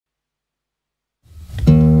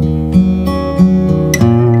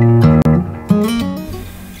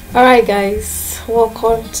Alright guys,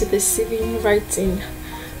 welcome to the CV Writing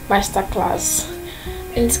Masterclass.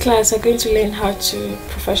 In this class, we're going to learn how to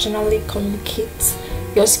professionally communicate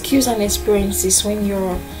your skills and experiences when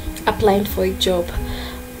you're applying for a job.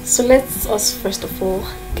 So let us first of all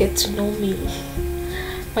get to know me.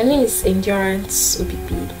 My name is Endurance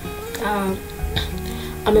OBB.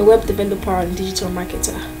 I'm a web developer and digital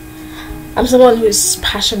marketer. I'm someone who is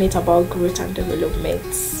passionate about growth and development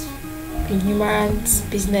in humans,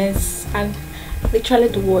 business, and literally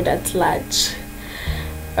the world at large.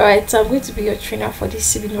 Alright, so I'm going to be your trainer for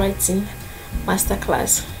this CV Writing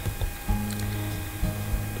Masterclass.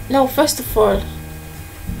 Now, first of all,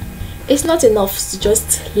 it's not enough to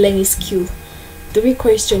just learn a skill. The real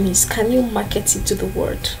question is, can you market it to the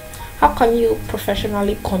world? How can you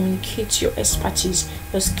professionally communicate your expertise,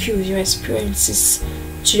 your skills, your experiences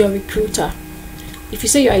to your recruiter? If you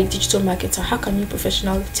say you're a digital marketer, how can you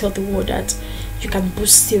professionally tell the world that you can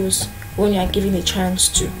boost sales when you are given a chance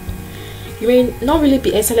to? You may not really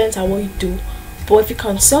be excellent at what you do, but if you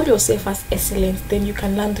can sell yourself as excellent, then you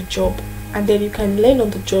can land the job, and then you can learn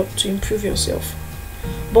on the job to improve yourself.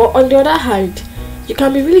 But on the other hand, you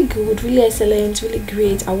can be really good, really excellent, really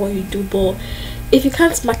great at what you do, but if you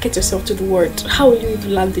can't market yourself to the world, how will you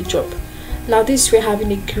even land the job? Now, this is where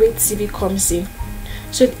having a great CV comes in.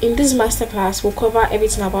 So in this masterclass, we'll cover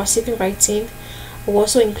everything about CV writing. We'll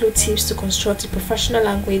also include tips to construct a professional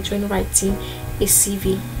language when writing a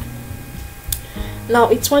CV. Now,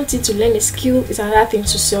 it's one thing to learn a skill, it's another thing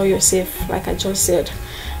to sell yourself, like I just said.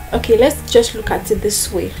 Okay, let's just look at it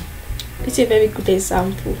this way. This is a very good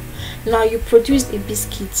example. Now, you produced a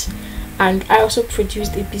biscuit and I also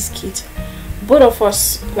produced a biscuit. Both of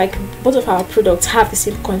us, like both of our products, have the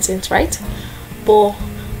same content, right? But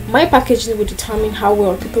my packaging will determine how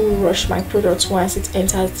well people will rush my product once it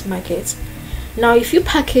enters the market. Now, if you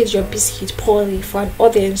package your biscuit poorly for an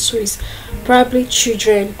audience who is probably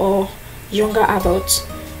children or younger adults,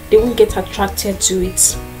 they won't get attracted to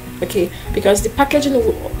it. Okay, because the packaging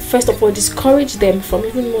will first of all discourage them from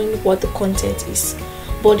even knowing what the content is.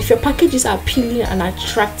 But if your package is appealing and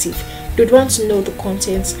attractive, they'd want to know the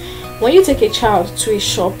content. When you take a child to a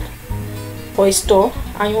shop or a store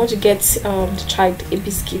and you want to get the child a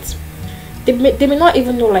biscuit, they may not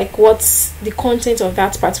even know like what the content of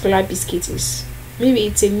that particular biscuit is. Maybe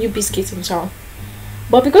it's a new biscuit in town,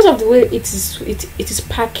 but because of the way it is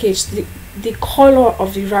packaged, the color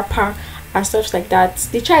of the wrapper and stuff like that,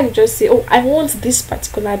 the child will just say, oh, I want this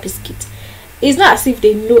particular biscuit. It's not as if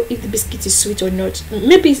they know if the biscuit is sweet or not.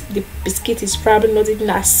 Maybe the biscuit is probably not even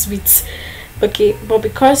as sweet, okay, but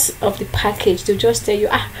because of the package, they'll just tell you,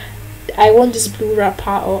 I want this blue wrapper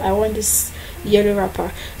or I want this yellow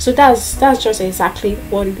wrapper. So that's just exactly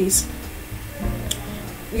what it is.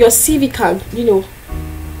 Your CV can,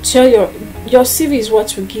 tell your CV is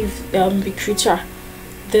what will give recruiter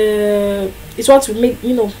it's what will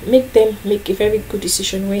make them make a very good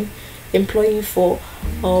decision when employing for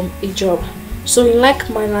a job. So in like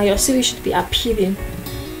manner, your CV should be appealing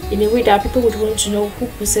in a way that people would want to know who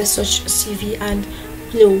possesses such a CV and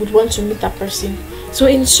would want to meet that person. So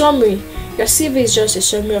in summary, your CV is just a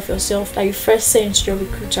summary of yourself that you first send to your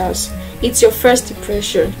recruiters. It's your first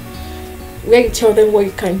impression, where you tell them what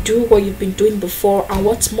you can do, what you've been doing before, and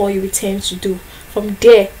what more you intend to do. From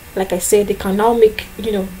there, like I said, they can now make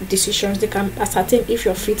decisions. They can ascertain if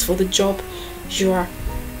you're fit for the job you are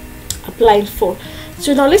applying for.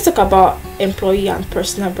 So now let's talk about employee and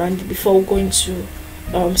personal branding before we go into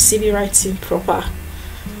CV writing proper.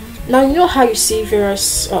 Now, you know how you see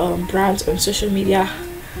various brands on social media,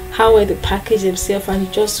 how well they package themselves, and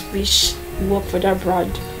you just wish you work for that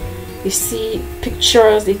brand. You see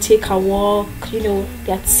pictures they take a walk,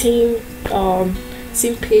 their team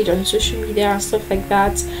page on social media and stuff like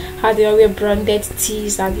that, how they all wear branded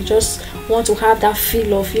tees, and you just want to have that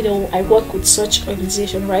feel of I work with such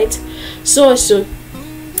organization, right? So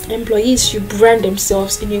employees should brand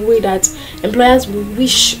themselves in a way that employers will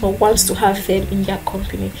wish or wants to have them in their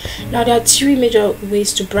company. Now, there are three major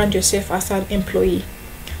ways to brand yourself as an employee.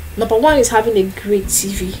 Number one is having a great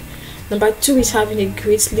CV. Number two is having a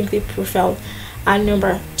great LinkedIn profile, and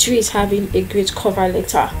number three is having a great cover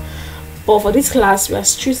letter. But for this class, we are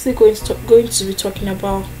strictly going to be talking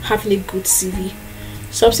about having a good CV.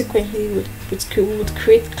 Subsequently, we would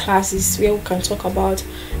create classes where we can talk about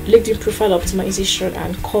LinkedIn profile optimization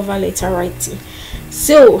and cover letter writing.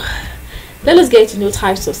 So let us get to know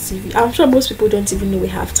types of CV. I'm sure most people don't even know we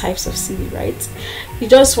have types of CV, right? You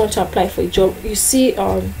just want to apply for a job. You see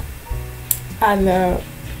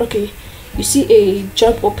you see a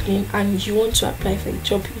job opening and you want to apply for a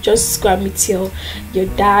job. You just go and meet your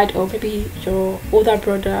dad or maybe your older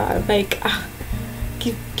brother, like,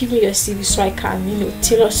 give me your CV so I can, you know,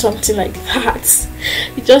 tailor something like that.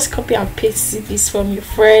 You just copy and paste CVs from your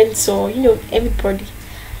friends or, you know, everybody.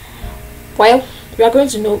 Well, we are going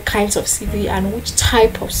to know kinds of CV and which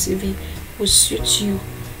type of CV will suit you,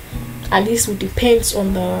 and this will depend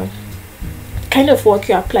on the kind of work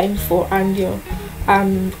you're applying for and your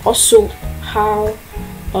also how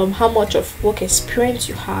much of work experience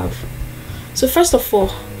you have. So first of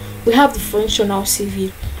all, we have the functional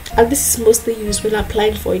CV, and this is mostly used when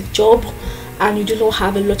applying for a job and you do not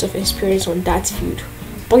have a lot of experience on that field,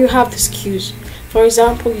 but you have the skills. For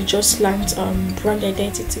example, you just learned brand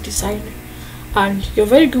identity design and you're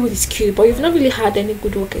very good with the skill, but you've not really had any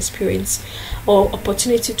good work experience or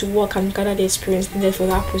opportunity to work and gather the experience needed for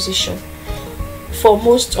that position. For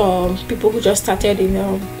most people who just started in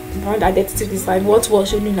brand identity design, what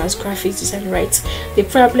was known as graphics design, right? They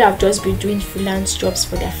probably have just been doing freelance jobs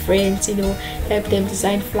for their friends, you know, help them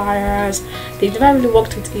design flyers. They've never really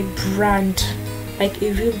worked with a brand, like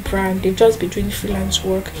a real brand. They've just been doing freelance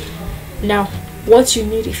work. Now, what you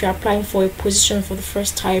need if you're applying for a position for the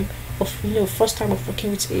first time of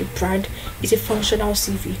working with a brand is a functional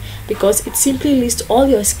CV, because it simply lists all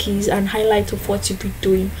your skills and highlight of what you've been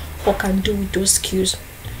doing or can do with those skills.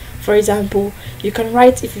 For example, you can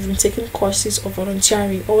write if you've been taking courses or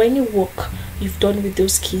volunteering or any work you've done with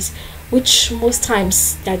those skills, which most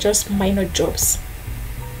times they're just minor jobs.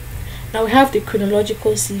 Now we have the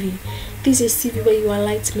chronological CV. This is a CV where you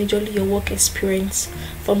highlight majorly your work experience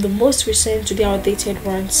from the most recent to the outdated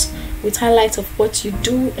ones, with highlights of what you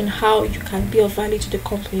do and how you can be of value to the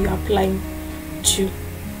company you're applying to.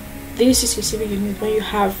 This is your CV you need when you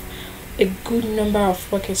have a good number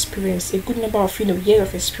of work experience, a good number of years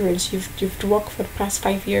of experience. You've worked for the past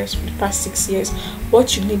 5 years, for the past 6 years.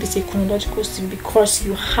 What you need is a chronological CV, because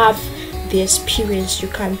you have the experience. You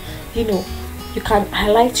can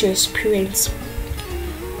highlight your experience.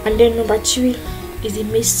 And then number 3 is the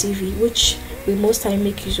mixed CV, which we most time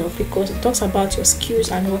make use of because it talks about your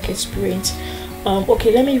skills and work experience. The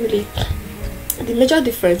major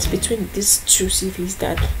difference between these two CVs is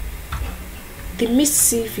that the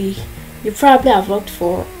mixed CV, you probably have worked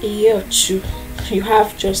for a year or two, you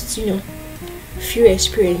have just few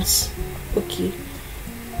experience, okay,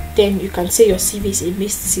 then you can say your CV is a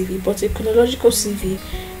mixed CV. But a chronological CV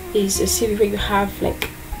is a CV where you have like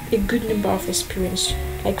a good number of experience,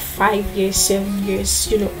 like 5 years, 7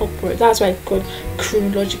 years, upward. That's why it's called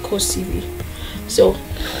chronological CV. So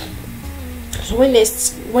when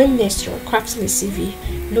next you're crafting a CV,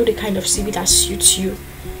 know the kind of CV that suits you.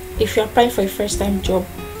 If you're applying for a first-time job,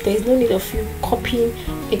 there is no need of you copying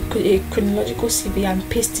a chronological CV and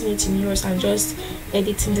pasting it in yours and just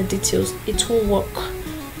editing the details. It won't work.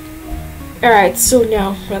 Alright, so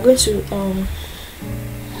now we're going to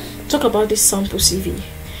talk about this sample CV.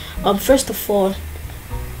 First of all,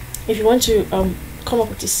 if you want to come up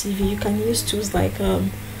with a CV, you can use tools like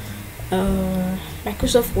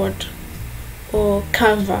Microsoft Word or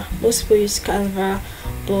Canva. Most people use Canva,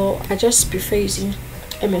 but I just prefer using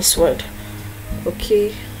MS Word,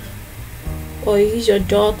 okay, or you use your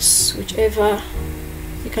Docs, whichever.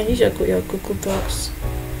 You can use your Google Docs.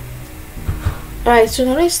 Alright, so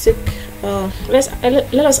now let's take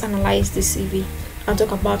let us analyze this CV and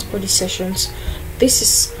talk about all the sessions. This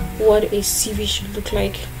is what a CV should look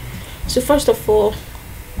like. So first of all,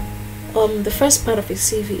 the first part of a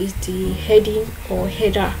CV is the heading or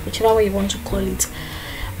header, whichever way you want to call it.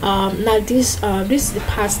 Now this is the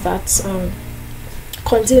part that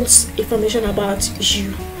contains information about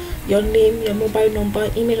you, your name, your mobile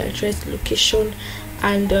number, email address, location,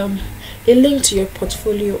 and a link to your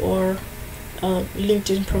portfolio or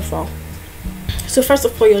LinkedIn profile. So first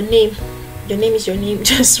of all, your name is your name.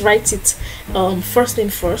 Just write it first name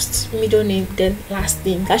first, middle name, then last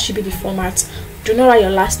name. That should be the format. Do not write your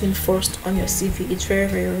last name first on your CV. It's very,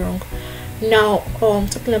 very wrong. Now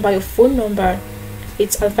talking about your phone number,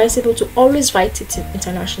 it's advisable to always write it in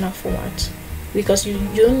international format, because you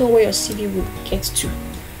don't know where your CV will get to.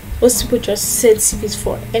 Most people just send CVs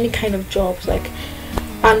for any kind of jobs,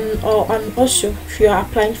 and also if you are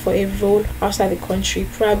applying for a role outside the country,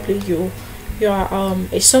 probably you are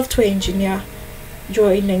a software engineer,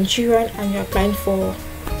 you're a Nigerian and you're applying for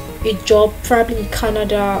a job probably in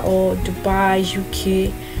Canada or Dubai,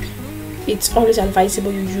 UK, it's always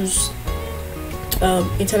advisable you use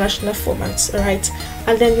international formats. Alright,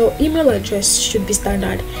 and then your email address should be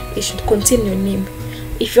standard. It should contain your name.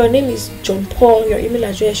 If your name is John Paul, your email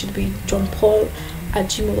address should be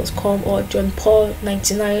johnpaul@gmail.com or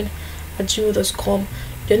johnpaul99@gmail.com.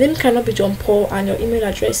 Your name cannot be John Paul and your email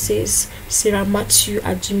address says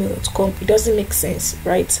sarahmatthew@gmail.com. It doesn't make sense,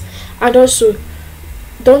 right? And also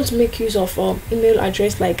Don't make use of email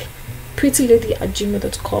address like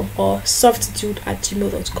prettylady@gmail.com or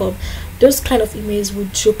softdude@gmail.com. Those kind of emails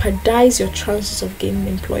would jeopardize your chances of gaining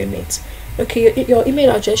employment. Okay, your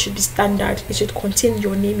email address should be standard. It should contain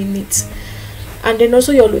your name in it, and then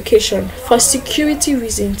also your location. For security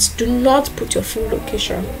reasons, do not put your full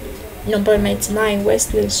location. Number 99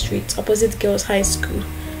 West Lane Street, opposite Girls High School,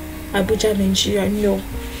 Abuja, Nigeria. No,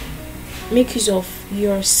 make use of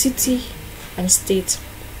your city and state,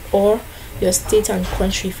 or your state and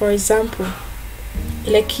country. For example,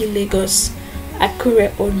 Lekki, Lagos,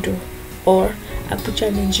 Akure, Ondo, or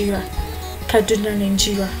Abuja, Nigeria, Kaduna,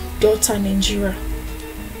 Nigeria, Delta, Nigeria.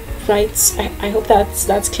 Right? I hope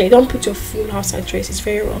that's clear. Don't put your full house address, it's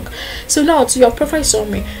very wrong. So now to your profile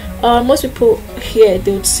summary. Most people here,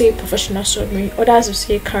 they would say professional summary, others will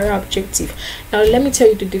say career objective. Now let me tell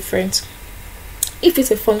you the difference. If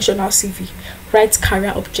it's a functional CV, write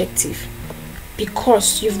career objective,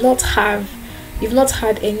 because you've not had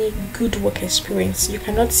any good work experience. You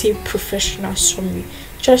cannot say professional summary,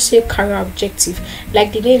 just say career objective.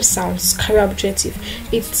 Like the name sounds, career objective.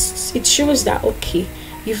 It shows that okay,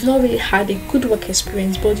 you've not really had a good work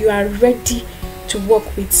experience, but you are ready to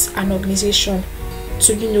work with an organization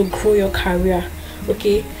to grow your career.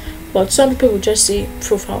 Okay, but some people will just say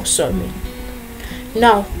profile summary.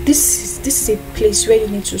 Now this is a place where you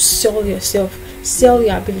need to sell yourself, sell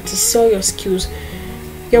your ability, sell your skills.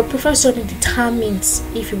 Your profile summary determines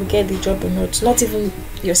if you will get the job or not even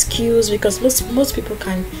your skills, because most people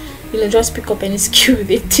can just pick up any skill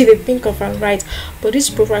they think of and write. But this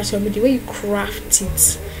profile summary, the way you craft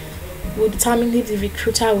it, will determine if the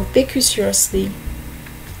recruiter will take you seriously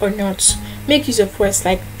or not. Make use of words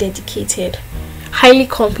like dedicated, highly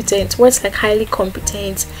competent. Words like highly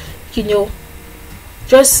competent,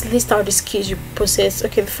 just list out the skills you possess.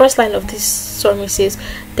 Okay, the first line of this summary says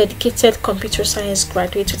dedicated computer science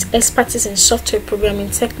graduate with expertise in software programming,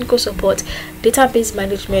 technical support, database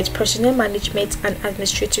management, personnel management, and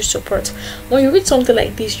administrative support. When you read something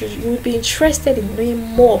like this, you would be interested in knowing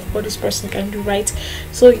more of what this person can do, right?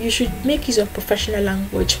 So you should make use of professional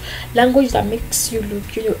language that makes you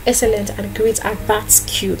look excellent and great at that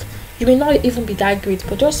skill. You may not even be that great,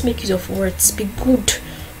 but just make use of words. Be good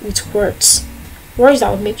with words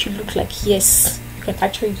that will make you look like yes, you can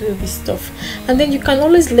actually do this stuff. And then you can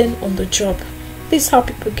always learn on the job. This is how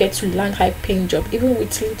people get to land high paying job even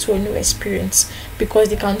with little or no experience, because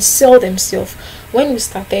they can sell themselves. When we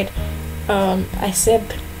started, I said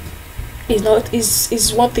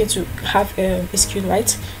it's one thing to have a skill,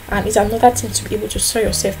 right? And it's another thing to be able to sell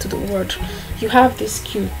yourself to the world. You have this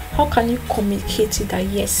skill, how can you communicate it that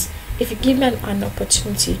yes, if you give me an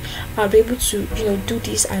opportunity, I'll be able to do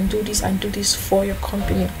this and do this and do this for your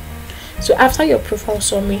company. So after your profile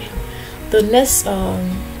summary, the next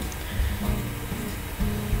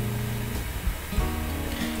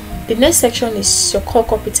section is your core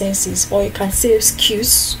competencies, or you can say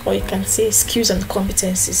skills, or you can say skills and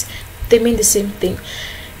competencies. They mean the same thing.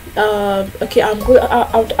 Okay, I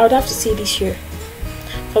would have to say this here.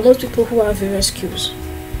 For most people who have various skills,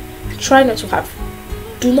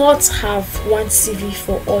 do not have one CV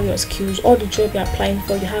for all your skills. All the job you're applying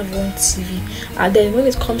for, you have one CV, and then when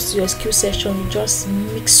it comes to your skill section, you just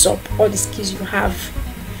mix up all the skills you have.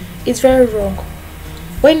 It's very wrong.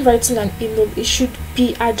 When writing an email, it should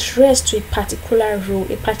be addressed to a particular role,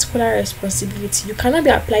 a particular responsibility. You cannot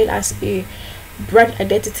be applied as a brand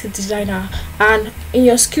identity designer, and in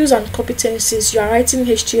your skills and competencies, you are writing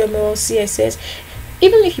HTML, CSS.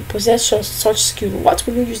 Even if you possess such skill, what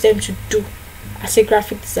will you use them to do as a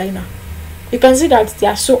graphic designer? You can see that they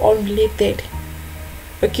are so unrelated.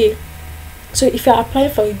 Okay, so if you are applying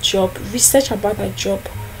for a job, research about that job.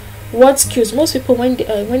 What skills? Most people, when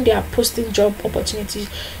they are posting job opportunities,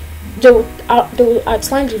 they will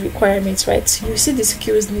outline the requirements, right? You see the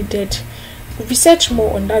skills needed. Research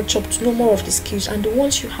more on that job to know more of the skills, and the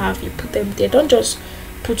ones you have, you put them there. Don't just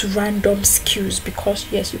put random skills because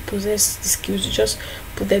yes, you possess the skills, you just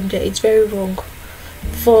put them there. It's very wrong.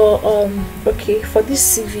 For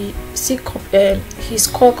this CV, see his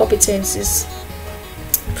core competencies: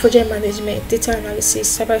 project management, data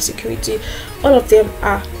analysis, cybersecurity. All of them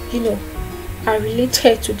are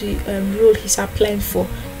related to the role he's applying for,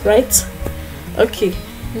 right? Okay,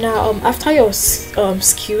 now after your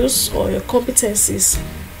skills or your competencies,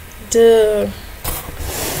 the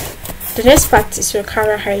next part is your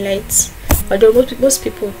career highlights. Although most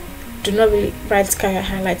people do not really write career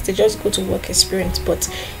highlights, they just go to work experience, but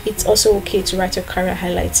it's also okay to write your career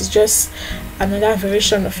highlights. It's just another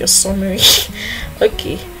variation of your summary.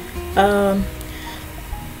 Okay,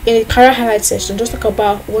 in the career highlight section, just talk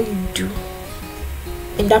about what you do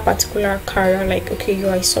in that particular career. Like, okay, you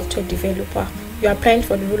are a software developer, you are applying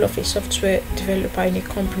for the role of a software developer in a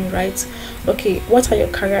company, right? Okay, what are your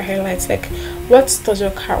career highlights? Like, what does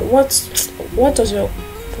your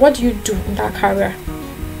what do you do in that career?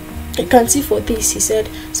 You can see for this, he said,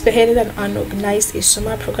 spearheaded and organized a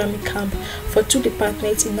summer programming camp for 2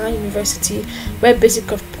 departments in our university where basic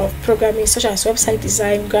of programming such as website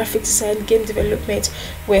design, graphic design, game development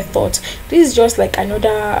were taught. This is just like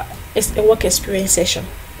another a work experience session,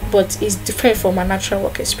 but it's different from a natural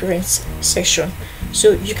work experience session.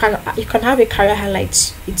 So you can have a career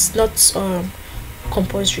highlight. It's not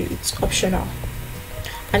compulsory, it's optional.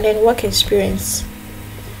 And then work experience.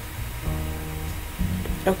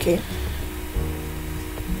 Okay,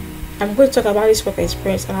 I'm going to talk about this work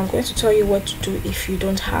experience, and I'm going to tell you what to do if you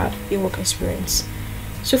don't have a work experience.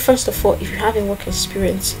 So first of all, if you have a work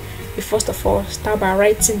experience, you first of all start by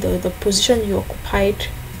writing the position you occupied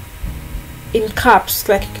in caps,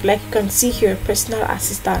 like you can see here, personal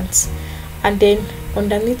assistant, and then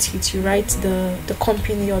underneath it you write the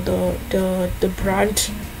company or the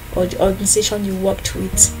brand or the organization you worked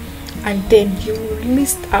with. And then you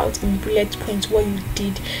list out in bullet points what you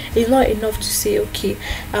did. It's not enough to say, okay,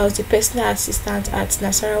 I was the personal assistant at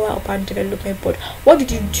Nasarawa Urban Development, but what did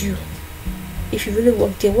you do? If you really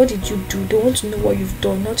worked there, what did you do? They want to know what you've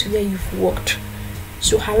done, not where you've worked.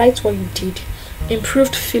 So highlight what you did.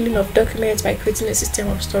 Improved filling of documents by creating a system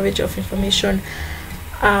of storage of information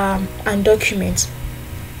and documents.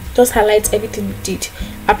 Just highlight everything you did.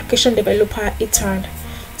 Application developer, intern,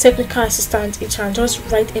 technical assistant, intern. Just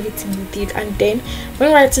write everything you did. And then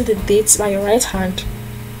when writing the dates by your right hand,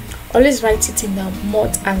 always write it in a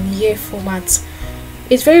month and year format.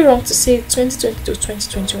 It's very wrong to say 2020 to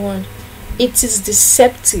 2021. It is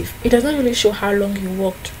deceptive. It does not really show how long you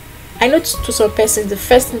worked. I know to some persons the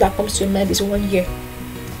first thing that comes to your mind is 1 year.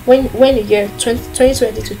 When a year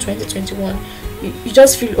 2020 to 2021, you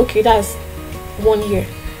just feel okay, that's 1 year.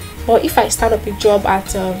 Or if I start up a job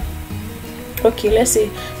at okay, let's say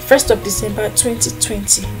 1st of December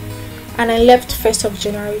 2020 and I left 1st of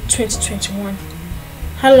January 2021,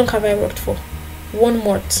 how long have I worked for? 1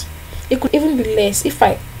 month. It could even be less if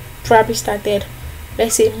I probably started,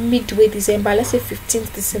 let's say midway December, let's say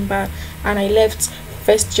 15th December, and I left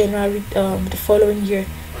 1st January the following year.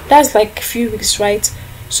 That's like a few weeks, right?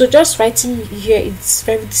 So just writing here, it's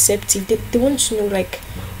very deceptive. They want to know like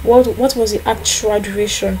what was the actual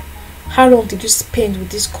duration, how long did you spend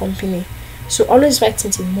with this company. So always write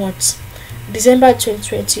it in months. December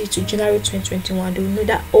 2020 to January 2021, they will know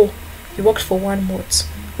that, oh, you worked for 1 month.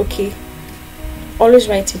 Okay, always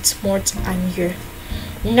write it month and year.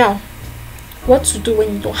 Now, what to do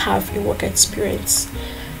when you don't have a work experience?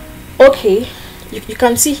 Okay, you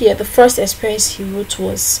can see here the first experience he wrote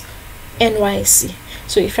was NYC.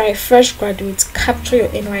 So if you're a fresh graduate, capture your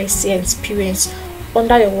NYC experience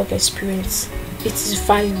under your work experience. It is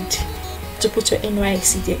valid to put your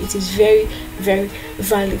NYC there. It is very, very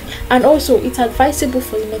valid. And also, it's advisable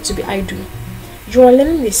for you not to be idle. You are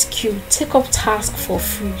learning a skill, take up tasks for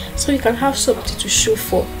free so you can have something to show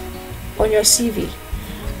for on your CV.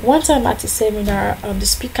 One time at a seminar, the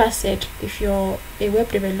speaker said, if you're a web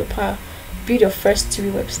developer, build your first 3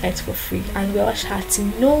 websites for free. And we all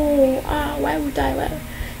shouting, no, why would I? Well,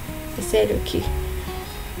 he said, okay,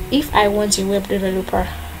 if I want a web developer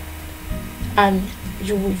and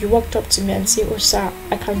you walked up to me and say, oh sir,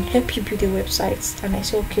 I can help you build a website, and I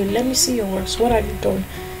say, okay, let me see your works, what have you done?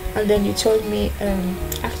 And then you told me,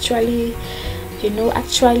 actually, you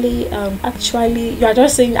are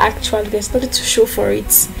just saying actually, there's nothing to show for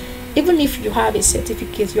it. Even if you have a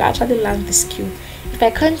certificate, you actually learn the skill. If I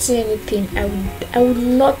can't say anything, I would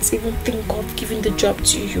not even think of giving the job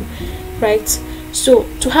to you, right? So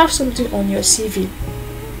to have something on your CV,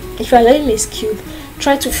 if you are learning a skill,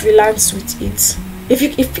 try to freelance with it.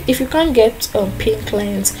 If you can't get paying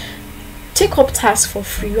clients, take up tasks for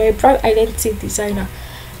free. You're a brand identity designer.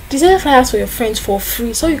 Design flyers for your friends for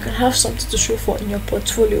free so you can have something to show for in your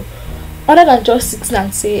portfolio, other than just sitting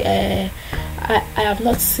and say I have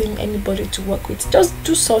not seen anybody to work with. Just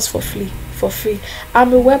do source for free.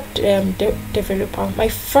 I'm a web developer. My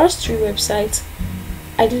first 3 websites,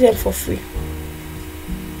 I did them for free.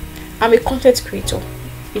 I'm a content creator.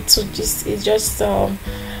 It's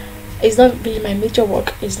not really my major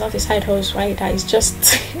work. It's not a side hustle either. It's just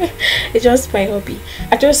it's just my hobby.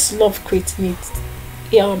 I just love creating it.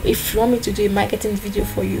 If you want me to do a marketing video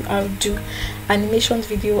for you, I'll do animation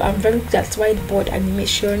video. I'm very good at whiteboard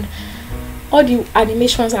animation. All the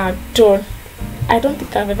animations are done. I don't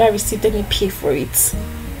think I've ever received any pay for it.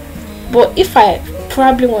 But if I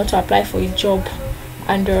probably want to apply for a job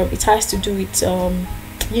and it has to do with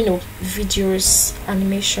videos,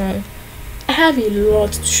 animation. I have a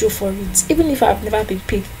lot to show for it. Even if I've never been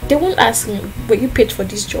paid, they won't ask me, were you paid for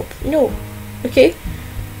this job? No. Okay.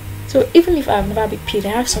 So even if I've never been paid, I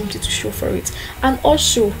have something to show for it. And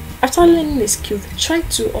also, after learning a skill, try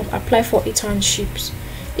to apply for internships.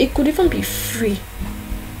 It could even be free,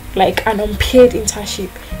 like an unpaid internship.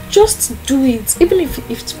 Just do it, even if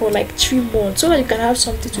it's for like 3 months, so that you can have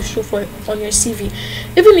something to show for on your CV.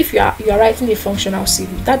 Even if you are writing a functional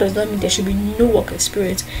CV, that does not mean there should be no work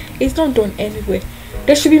experience. It's not done anywhere.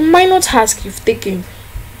 There should be minor tasks you've taken.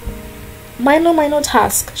 Minor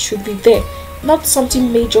tasks should be there, not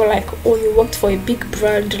something major like, oh, you worked for a big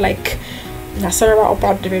brand like Nasarawa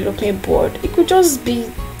Urban Development Board. It could just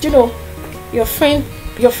be, your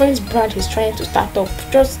friend's brand is trying to start up.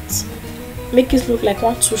 Just make it look like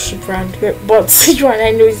one tush brand, but you and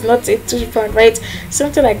I know it's not a tush brand, right?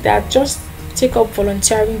 Something like that. Just take up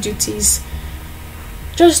volunteering duties.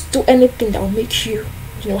 Just do anything that will make you,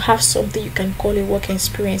 have something you can call a work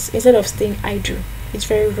experience instead of staying idle. It's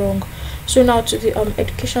very wrong. So now to the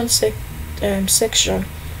education section.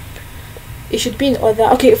 It should be in order.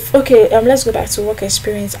 Okay. Let's go back to work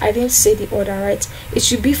experience. I didn't say the order, right? It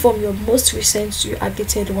should be from your most recent to your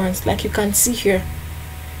updated ones. Like you can see here,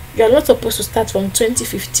 you are not supposed to start from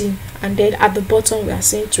 2015 and then at the bottom we are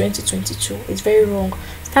saying 2022. It's very wrong.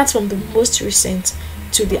 Start from the most recent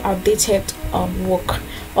to the outdated work.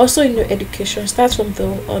 Also in your education, start from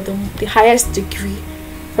the highest degree.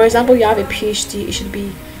 For example, you have a PhD, it should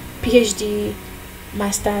be PhD,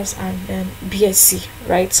 Masters, and then BSc,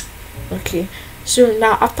 right? Okay. So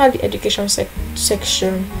now after the education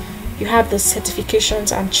section, you have the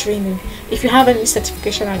certifications and training. If you have any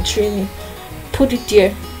certification and training, put it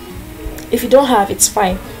there. If you don't have, it's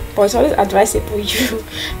fine, but it's always advisable you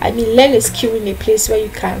learn a skill in a place where you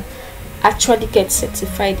can actually get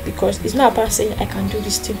certified, because it's not about saying I can do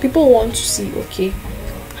this thing. People want to see, okay,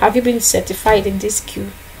 have you been certified in this skill?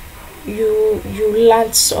 You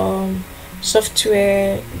learned some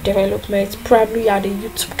software development. Probably you are the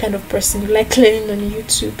YouTube kind of person, you like learning on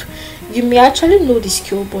YouTube. You may actually know the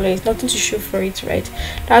skill, but there's nothing to show for it, right?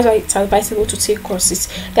 That's why it's advisable to take courses.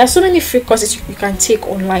 There are so many free courses you can take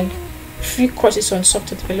online. Free courses on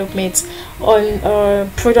software development, on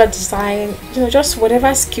product design, just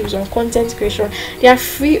whatever skills, on content creation. They are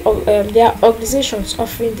free. There are organizations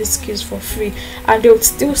offering these skills for free, and they will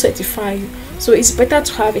still certify you. So it's better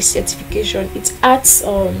to have a certification. It adds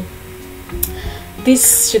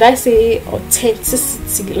this, should I say,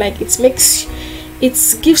 authenticity. Like it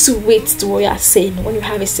gives you weight to what you are saying when you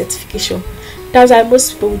have a certification. That's why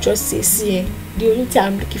most people will just say, see, the only thing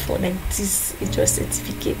I'm looking for like this is just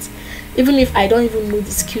certificate. Even if I don't even know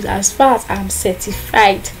the skills, as far as I'm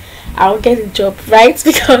certified, I'll get a job, right?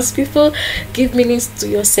 Because people give meanings to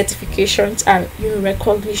your certifications and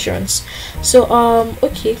recognitions. So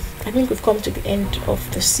okay, I think we've come to the end of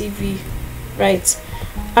the CV, right?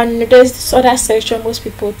 And there's this other section most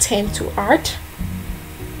people tend to add,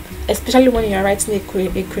 especially when you're writing a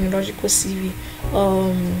chronological CV.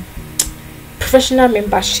 Professional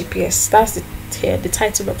membership. Yes, that's the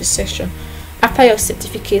title of the section. After your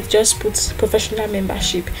certificate, just put professional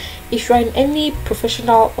membership. If you're in any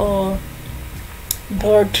professional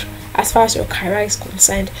board, as far as your career is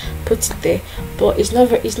concerned, put it there. But it's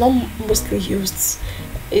not mostly used.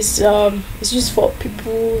 It's used for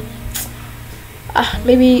people.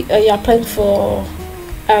 Maybe you're applying for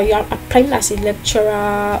you're applying as a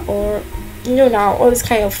lecturer, or now all this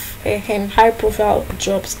kind of high profile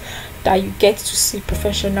jobs that you get to see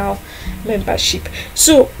professional membership.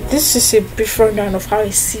 So this is a brief rundown of how a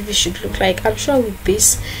CV should look like. I'm sure with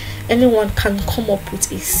this anyone can come up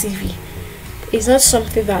with a CV. It's not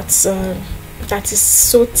something that is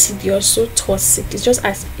so tedious, so toxic. It's just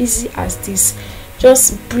as easy as this.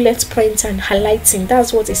 Just bullet point and highlighting.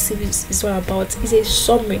 That's what a CV is all about. It's a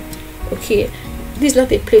summary. Okay, this is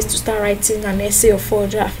not a place to start writing an essay of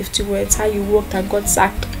 450 words, how you worked and got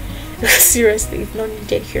sacked. Seriously, it's not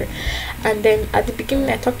needed here. And then at the beginning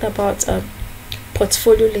I talked about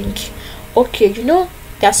portfolio link. Okay, there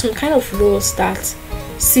are some kind of roles that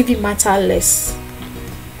CV matter less.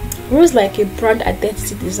 Roles like a brand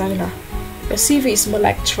identity designer, your CV is more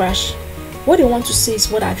like trash. What they want to see is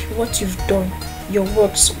what you've done, your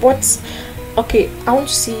works. Okay, I want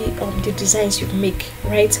to see the designs you make,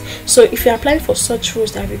 right? So if you're applying for such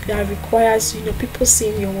roles that requires people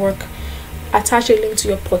seeing your work, attach a link to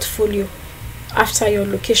your portfolio after your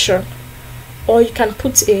location, or you can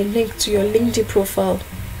put a link to your LinkedIn profile.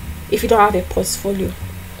 If you don't have a portfolio,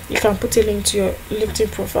 you can put a link to your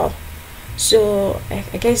LinkedIn profile. So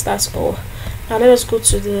I guess that's all. Now let us go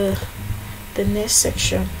to the next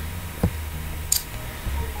section.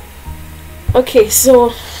 Okay, so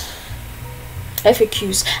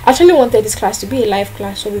FAQs. I actually wanted this class to be a live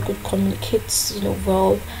class so we could communicate,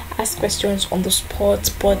 well, ask questions on the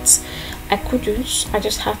spot, but I couldn't. I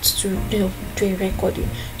just had to, do a recording.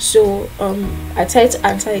 So I tried to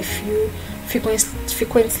answer a few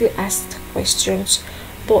frequently asked questions.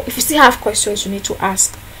 But if you still have questions you need to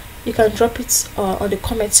ask, you can drop it on the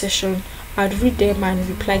comment section. I'd read them and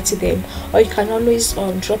reply to them, or you can always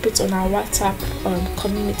drop it on our WhatsApp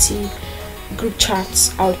community group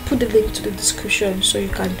chats. I'll put the link to the description so you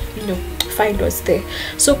can find us there.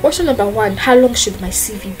 So question number 1, how long should my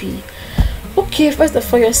CV be? Okay, first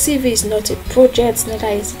of all, your CV is not a project, neither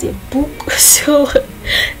is it a book, so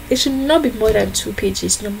it should not be more than 2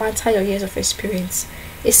 pages, no matter your years of experience.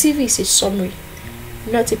 A CV is a summary,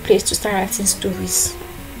 not a place to start writing stories.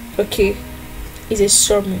 Okay, it's a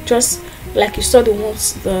summary, just like you saw the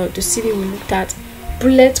ones the CV we looked at,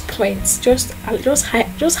 bullet points, just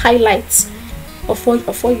highlights of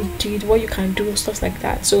what you did, what you can do, stuff like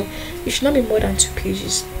that. So it should not be more than 2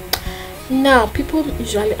 pages. Now, people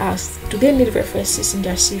usually ask, do they need references in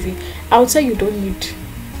their CV? I would say you don't need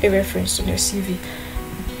a reference on your CV.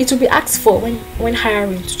 It will be asked for when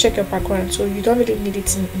hiring to check your background, so you don't really need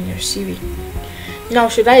it in your CV. Now,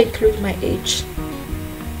 should I include my age?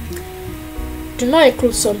 Do not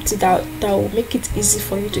include something that will make it easy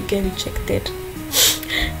for you to get rejected.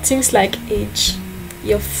 Things like age,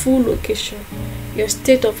 your full location, your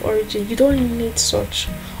state of origin. You don't need such.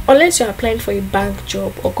 Unless you're applying for a bank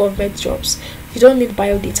job or government jobs, you don't need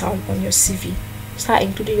bio data on your CV. Start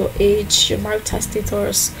including your age, your marital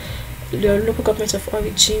status, your local government of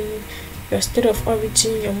origin, your state of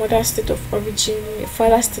origin, your mother's state of origin, your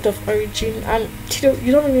father's state of origin, and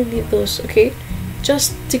you don't really need those. Okay,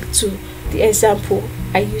 just stick to the example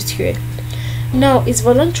I used here. Now, is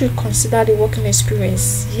voluntary considered a working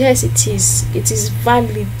experience? Yes, it is. It is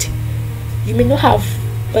valid. You may not have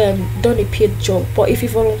done a paid job, but if you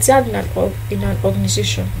volunteered in an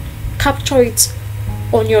organization, capture it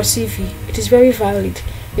on your CV. It is very valid.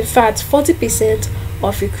 In fact, 40%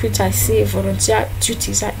 of recruiters say volunteer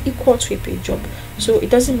duties are equal to a paid job, so it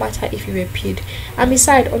doesn't matter if you were paid. And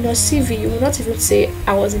besides, on your CV you will not even say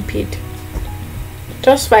I wasn't paid.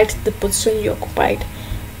 Just write the position you occupied,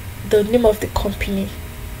 the name of the company,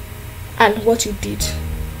 and what you did,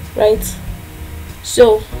 right?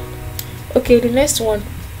 So okay, the next one,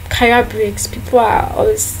 career breaks. People are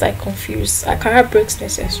always like confused. Are career breaks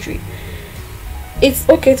necessary? It's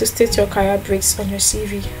okay to state your career breaks on your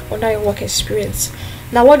CV under your work experience.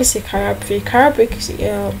 Now, what is a career break? Career break is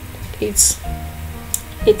it's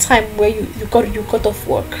a time where you got off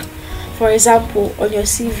work. For example, on your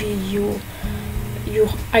CV you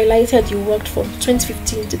highlighted you worked from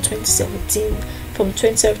 2015 to 2017, from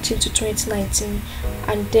 2017 to 2019,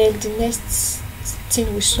 and then the next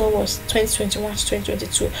thing we saw was 2021 to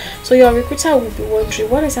 2022. So your recruiter will be wondering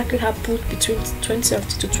what exactly happened between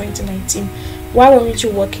 2017 to 2019. Why weren't you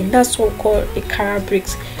working? That's what we call a career break.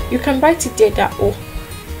 You can write it there that, oh,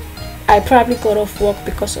 I probably got off work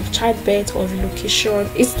because of childbirth or relocation.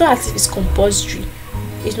 It's not as if it's compulsory.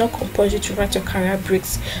 It's not compulsory to write your career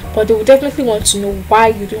breaks, but they will definitely want to know why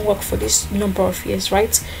you didn't work for this number of years,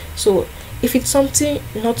 right? So if it's something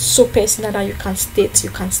not so personal that you can state,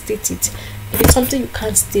 you can state it. If it's something you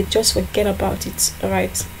can't state, just forget about it. All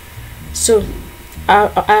right. So I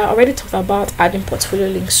already talked about adding portfolio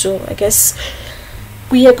links, so I guess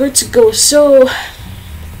we are good to go. So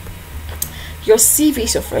your CV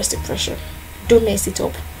is your first impression. Don't mess it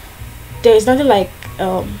up. There is nothing like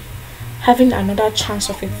having another chance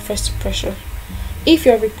of a first impression. If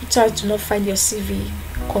your recruiters do not find your CV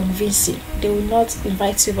convincing, they will not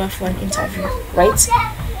invite you back for an interview, right?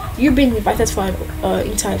 You being invited for an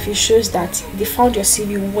interview shows that they found your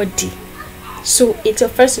CV worthy. So it's your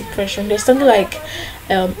first impression. There's something like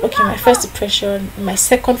okay, my first impression, my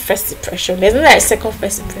second first impression. There's not like a second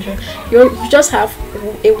first impression. You just have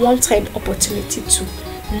a one-time opportunity to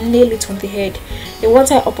nail it on the head, a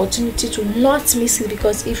one-time opportunity to not miss it,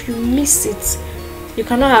 because if you miss it, you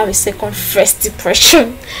cannot have a second first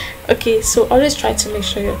impression. Okay, so always try to make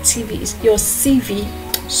sure your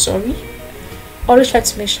always try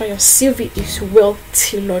to make sure your CV is well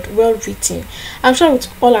tailored, well written. I'm sure with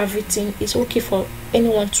all I've written, it's okay for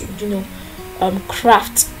anyone to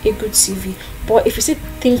craft a good CV. But if you still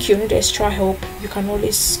think you need extra help, you can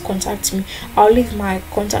always contact me. I'll leave my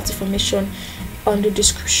contact information on the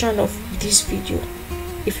description of this video.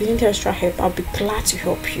 If you need extra help, I'll be glad to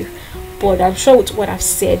help you. But I'm sure with what I've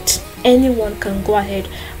said, anyone can go ahead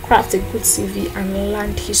craft a good CV and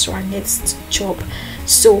land his or her next job.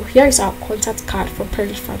 So here is our contact card from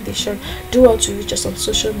Pearlead Foundation. Do well to reach us on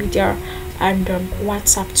social media and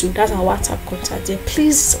WhatsApp too. That's our WhatsApp contact there.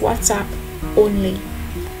 Please WhatsApp only.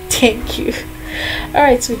 Thank you. All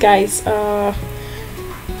right, so guys,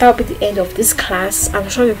 that'll be the end of this class. I'm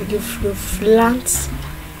sure you've learned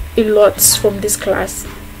a lot from this class.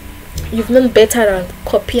 You've known better than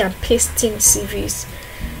copy and pasting CVs.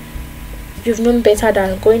 You've known better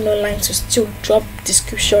than going online to steal job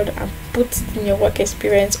description and put in your work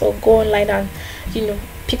experience, or go online and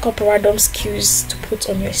pick up random skills to put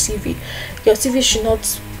on your CV. Your CV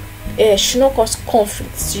should not cause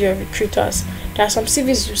conflict to your recruiters. There are some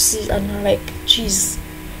CVs you see and you're like, geez,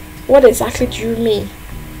 what exactly do you mean?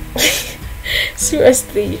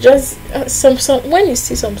 Seriously, just some when you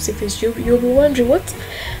see some CVs, you'll be wondering what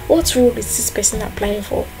role is this person applying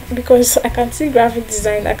for? Because I can see graphic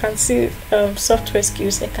design, I can see software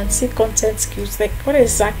skills, I can see content skills. Like, what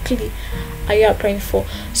exactly are you applying for?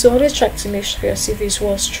 So always try to make sure your CV is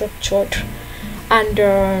well structured. And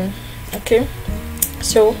okay,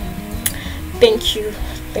 so thank you.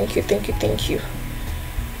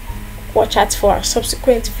 Watch out for our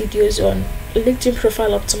subsequent videos on LinkedIn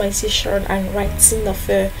profile optimization and writing of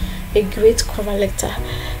a great cover letter.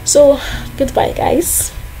 So goodbye,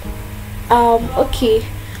 guys. Okay,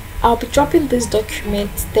 I'll be dropping this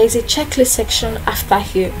document. There's a checklist section after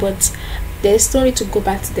here, but there's no need to go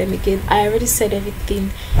back to them again. I already said everything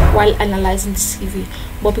while analyzing the CV,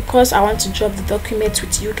 but because I want to drop the document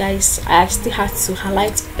with you guys, I still have to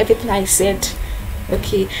highlight everything I said.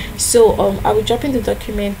 Okay, so I'll be dropping the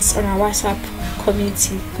documents on our WhatsApp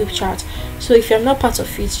community group chat. So if you're not part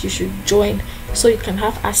of it, you should join so you can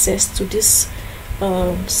have access to this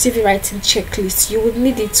CV writing checklist. You would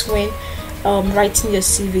need it when writing your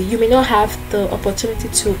CV. You may not have the opportunity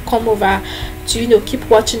to come over to keep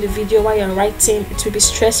watching the video while you're writing. It will be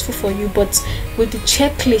stressful for you, but with the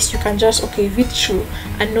checklist you can just read through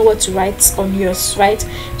and know what to write on yours, right?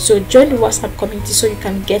 So join the WhatsApp community so you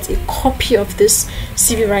can get a copy of this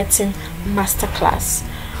CV writing masterclass.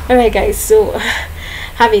 All right, guys, so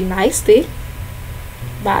have a nice day.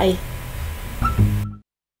 Bye.